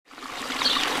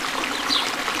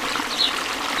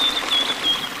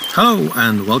Hello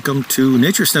and welcome to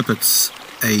Nature Snippets,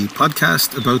 a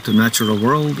podcast about the natural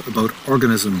world, about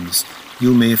organisms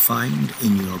you may find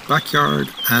in your backyard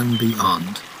and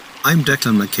beyond. I'm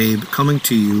Declan McCabe, coming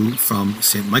to you from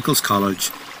St. Michael's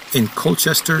College in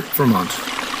Colchester, Vermont.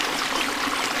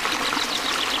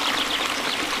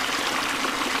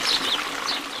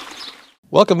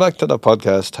 Welcome back to the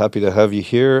podcast. Happy to have you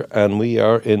here. And we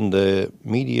are in the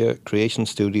Media Creation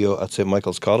Studio at St.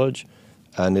 Michael's College.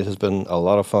 And it has been a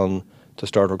lot of fun to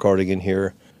start recording in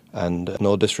here. And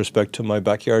no disrespect to my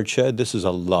backyard shed, this is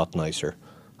a lot nicer.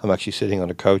 I'm actually sitting on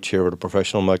a couch here with a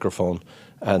professional microphone.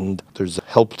 And there's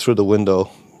help through the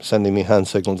window sending me hand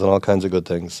signals and all kinds of good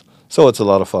things. So it's a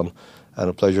lot of fun and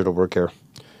a pleasure to work here.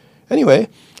 Anyway,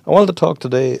 I wanted to talk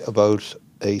today about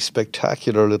a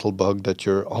spectacular little bug that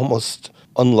you're almost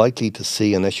unlikely to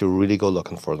see unless you really go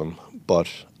looking for them. But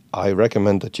I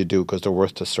recommend that you do because they're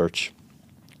worth the search.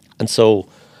 And so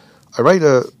I write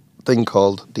a thing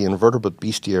called The Invertebrate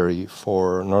Bestiary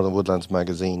for Northern Woodlands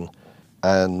magazine.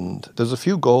 And there's a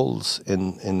few goals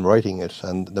in writing it.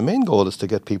 And the main goal is to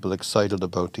get people excited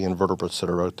about the invertebrates that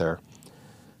are out there.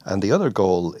 And the other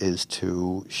goal is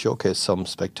to showcase some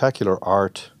spectacular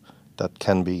art that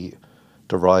can be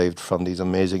derived from these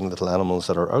amazing little animals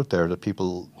that are out there that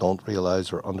people don't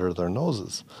realize are under their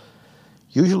noses.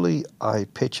 Usually I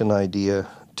pitch an idea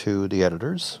to the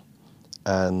editors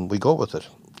and we go with it.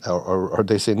 Or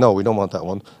they say, no, we don't want that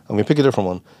one, and we pick a different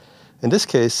one. In this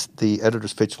case, the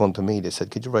editors pitched one to me. They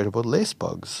said, could you write about lace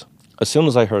bugs? As soon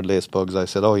as I heard lace bugs, I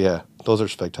said, oh yeah, those are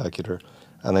spectacular.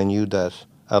 And I knew that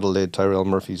Adelaide Tyrell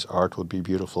Murphy's art would be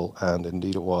beautiful, and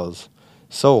indeed it was.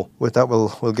 So with that,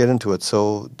 we'll get into it.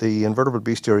 So the Invertebrate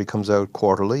Bestiary comes out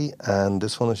quarterly, and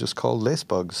this one is just called Lace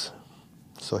Bugs.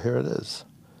 So here it is.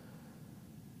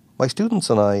 My students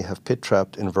and I have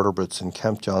pit-trapped invertebrates in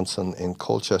Camp Johnson in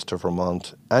Colchester,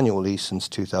 Vermont, annually since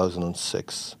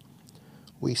 2006.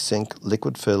 We sink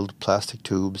liquid-filled plastic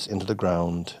tubes into the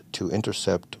ground to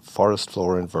intercept forest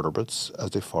floor invertebrates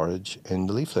as they forage in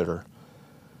the leaf litter.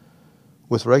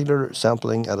 With regular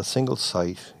sampling at a single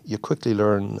site, you quickly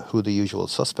learn who the usual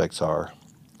suspects are.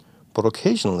 But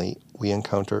occasionally, we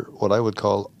encounter what I would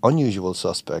call unusual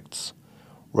suspects,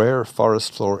 rare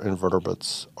forest floor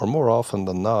invertebrates, or more often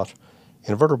than not,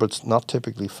 invertebrates not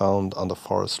typically found on the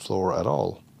forest floor at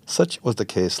all. Such was the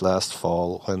case last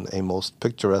fall when a most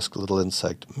picturesque little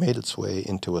insect made its way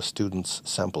into a student's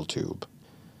sample tube.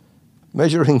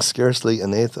 Measuring scarcely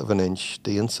an eighth of an inch,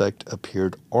 the insect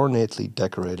appeared ornately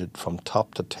decorated from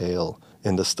top to tail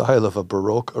in the style of a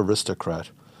Baroque aristocrat,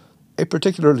 a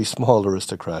particularly small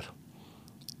aristocrat.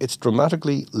 Its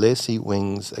dramatically lacy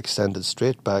wings extended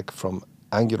straight back from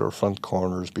angular front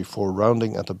corners before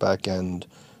rounding at the back end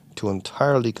to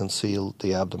entirely conceal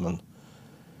the abdomen.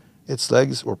 Its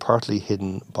legs were partly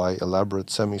hidden by elaborate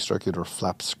semicircular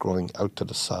flaps growing out to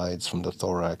the sides from the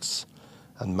thorax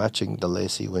and matching the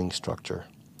lacy wing structure.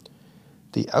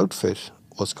 The outfit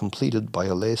was completed by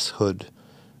a lace hood.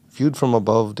 Viewed from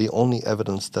above, the only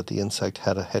evidence that the insect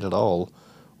had a head at all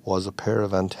was a pair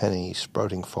of antennae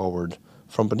sprouting forward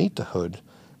from beneath the hood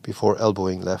before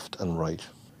elbowing left and right.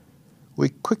 We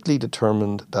quickly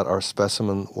determined that our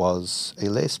specimen was a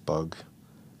lace bug,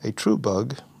 a true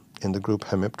bug in the group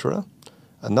Hemiptera,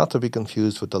 and not to be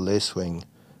confused with the lacewing,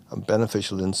 a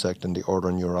beneficial insect in the order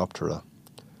Neuroptera.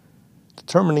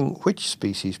 Determining which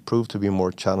species proved to be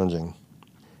more challenging.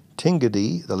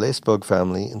 Tingidae, the lacebug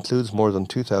family, includes more than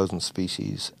 2,000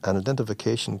 species, and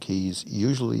identification keys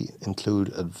usually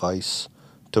include advice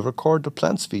to record the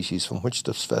plant species from which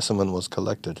the specimen was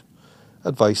collected,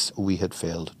 advice we had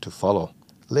failed to follow.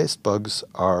 Lacebugs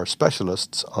are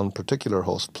specialists on particular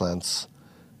host plants,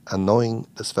 and knowing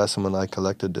the specimen I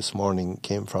collected this morning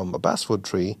came from a basswood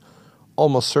tree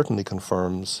almost certainly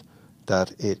confirms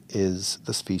that it is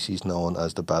the species known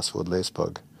as the basswood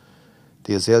lacebug.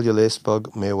 The azalea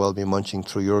lacebug may well be munching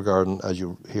through your garden as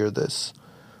you hear this,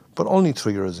 but only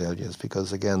through your azaleas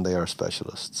because, again, they are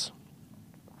specialists.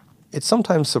 It's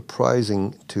sometimes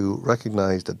surprising to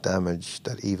recognize the damage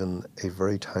that even a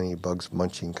very tiny bug's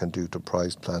munching can do to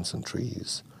prized plants and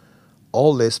trees.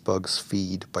 All lacebugs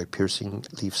feed by piercing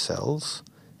leaf cells,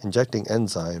 injecting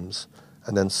enzymes,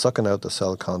 and then sucking out the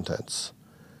cell contents.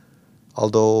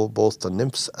 Although both the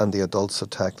nymphs and the adults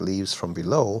attack leaves from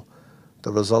below,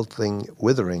 the resulting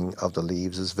withering of the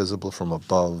leaves is visible from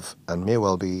above and may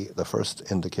well be the first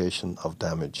indication of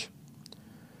damage.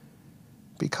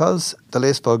 Because the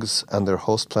lacebugs and their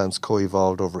host plants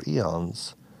co-evolved over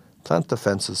eons, plant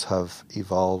defenses have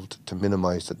evolved to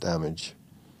minimize the damage.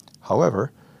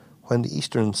 However, when the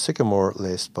eastern sycamore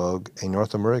lacebug, a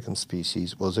North American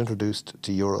species, was introduced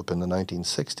to Europe in the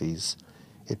 1960s,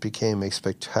 it became a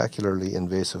spectacularly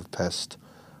invasive pest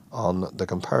on the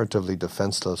comparatively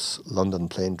defenceless London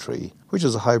plane tree, which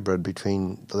is a hybrid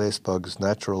between the lacebug's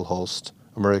natural host,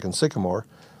 American sycamore,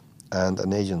 and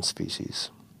an Asian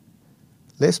species.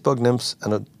 Lacebug nymphs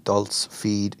and adults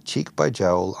feed cheek by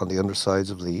jowl on the undersides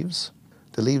of leaves.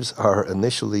 The leaves are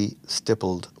initially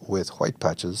stippled with white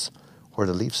patches where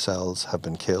the leaf cells have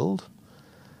been killed.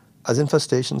 As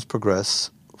infestations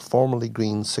progress, formerly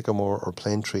green sycamore or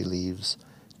plane tree leaves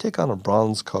take on a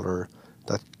bronze colour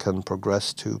that can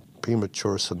progress to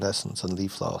premature senescence and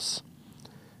leaf loss.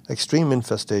 Extreme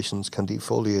infestations can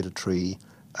defoliate a tree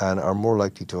and are more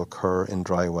likely to occur in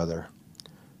dry weather.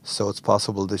 So it's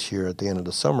possible this year at the end of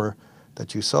the summer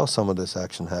that you saw some of this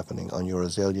action happening on your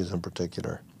azaleas in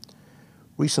particular.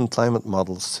 Recent climate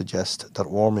models suggest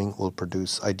that warming will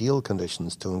produce ideal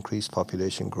conditions to increase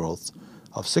population growth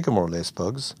of sycamore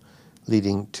lacebugs,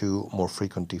 leading to more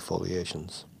frequent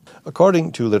defoliations.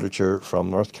 According to literature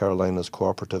from North Carolina's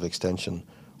Cooperative Extension,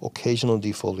 occasional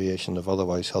defoliation of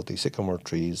otherwise healthy sycamore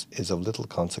trees is of little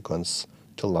consequence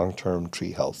to long-term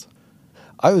tree health.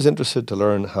 I was interested to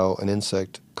learn how an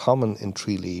insect common in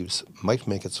tree leaves might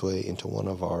make its way into one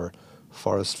of our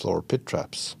forest floor pit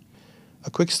traps.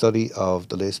 A quick study of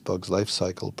the lacebug's life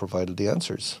cycle provided the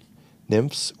answers.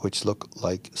 Nymphs, which look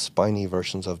like spiny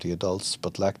versions of the adults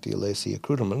but lack the lacy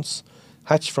accoutrements,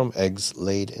 hatch from eggs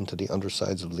laid into the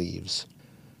undersides of leaves.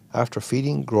 After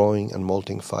feeding, growing, and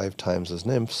molting 5 times as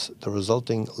nymphs, the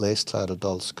resulting lace-clad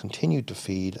adults continue to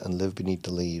feed and live beneath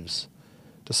the leaves.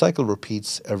 The cycle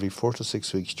repeats every 4 to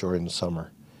 6 weeks during the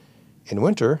summer. In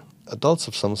winter, adults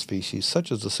of some species,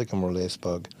 such as the sycamore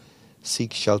lacebug,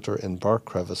 seek shelter in bark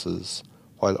crevices,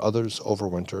 while others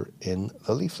overwinter in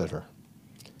the leaf litter.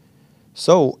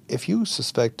 So, if you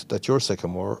suspect that your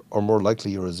sycamore, or more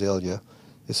likely your azalea,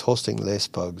 is hosting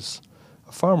lacebugs,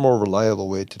 a far more reliable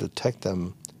way to detect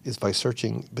them is by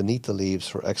searching beneath the leaves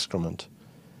for excrement.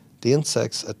 The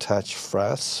insects attach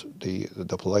frass,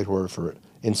 the polite word for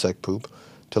insect poop,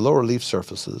 to lower leaf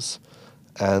surfaces,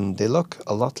 and they look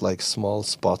a lot like small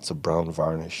spots of brown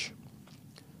varnish.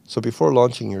 So before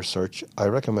launching your search, I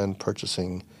recommend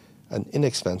purchasing an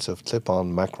inexpensive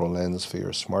clip-on macro lens for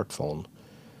your smartphone.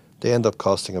 They end up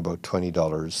costing about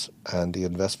 $20, and the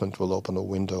investment will open a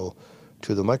window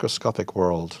to the microscopic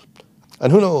world.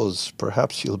 And who knows,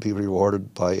 perhaps you'll be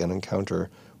rewarded by an encounter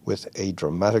with a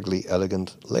dramatically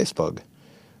elegant lacebug.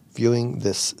 Viewing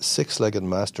this 6-legged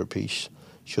masterpiece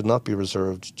should not be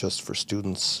reserved just for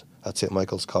students at St.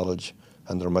 Michael's College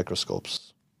and their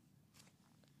microscopes.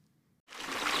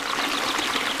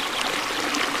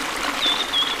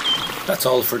 That's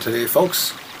all for today,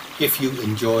 folks. If you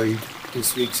enjoyed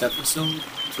this week's episode,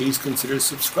 please consider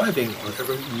subscribing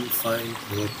wherever you find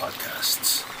your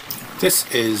podcasts. This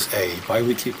is a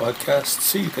bi-weekly podcast,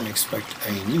 so you can expect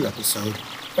a new episode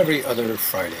every other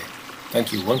Friday.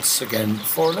 Thank you once again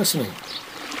for listening.